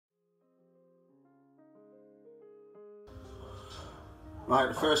Right,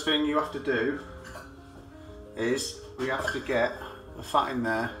 the first thing you have to do is we have to get the fat in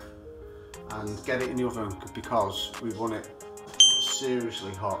there and get it in the oven because we want it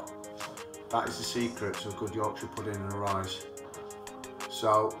seriously hot. That is the secret to a good Yorkshire pudding and a rise.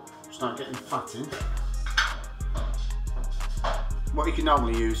 So start getting fat in. What you can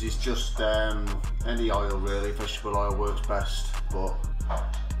normally use is just any oil really, vegetable oil works best, but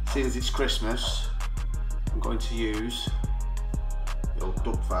seeing as it's Christmas, I'm going to use the old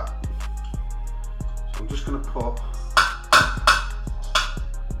duck fat. So I'm just going to put,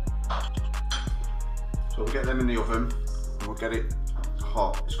 so we'll get them in the oven and we'll get it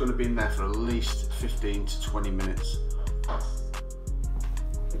hot. It's going to be in there for at least 15 to 20 minutes.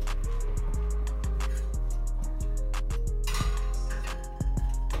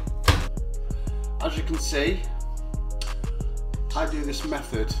 As you can see, I do this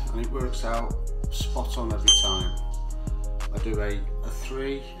method and it works out spot on every time. I do a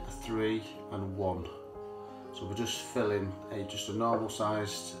 3, a 3 and a 1. So we're just filling just a normal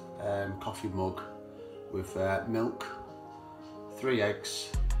sized coffee mug with milk, 3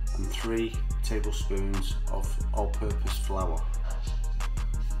 eggs and 3 tablespoons of all-purpose flour.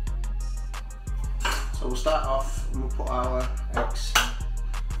 So we'll start off and we'll put our eggs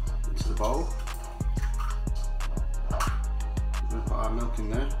into the bowl. We're going to put our milk in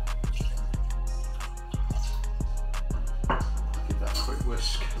there. Give that a quick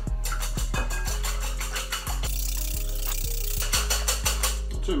whisk.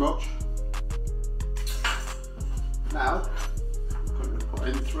 Not too much. Now, we're going to put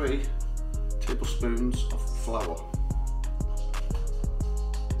in 3 tablespoons of flour.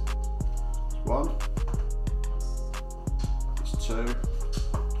 1, 2,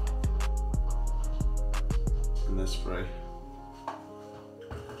 and there's 3.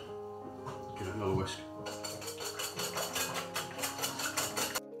 Give it another whisk.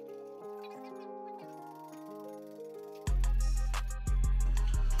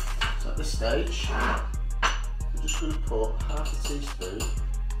 So at this stage, I'm just going to put half a teaspoon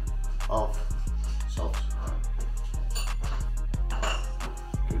of salt.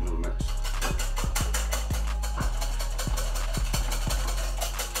 Give it another mix.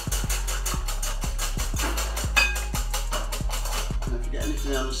 And if you get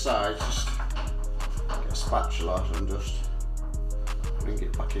anything on the side, just get a spatula and just bring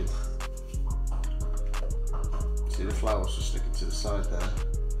it back in. See the flour's just sticking to the side there.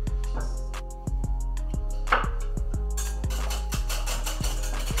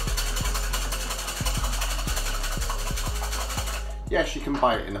 Yes, you can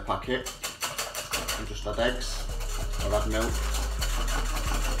buy it in a packet and just add eggs or add milk.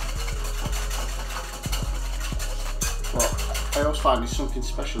 But I always find there's something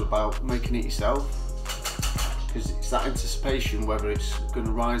special about making it yourself, because it's that anticipation whether it's going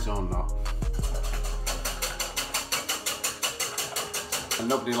to rise or not. And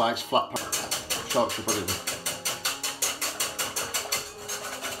nobody likes flat Yorkshire pudding.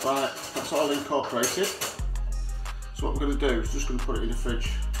 Right, that's all incorporated. So what we're going to do is just going to put it in the fridge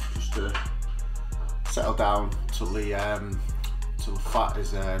just to settle down till the fat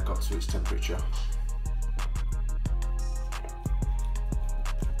has got to its temperature.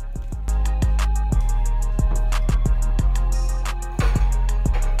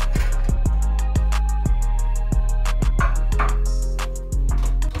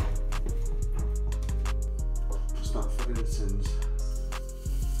 Start filling the tins.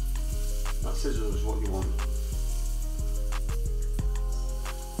 That sizzle is what you want.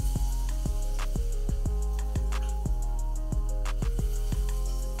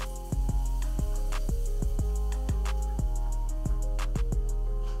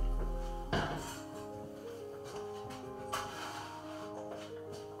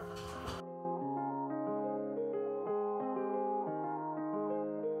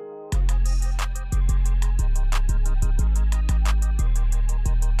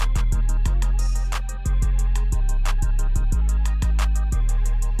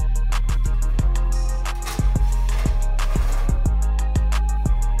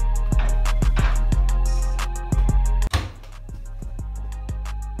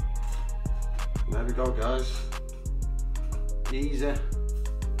 There we go, guys. Easy,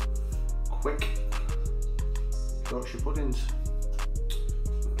 quick Yorkshire puddings.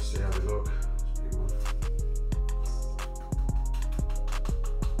 Let's see how they look.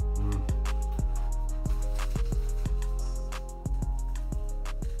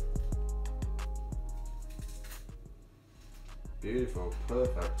 Beautiful,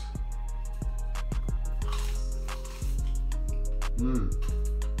 perfect.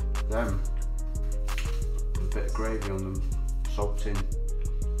 Them. A bit of gravy on them, soaked in.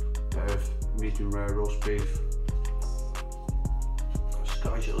 bit of medium rare roast beef.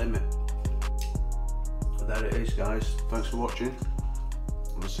 Sky's your limit. But there it is, guys. Thanks for watching.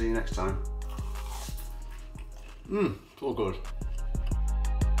 I'll see you next time. It's all good.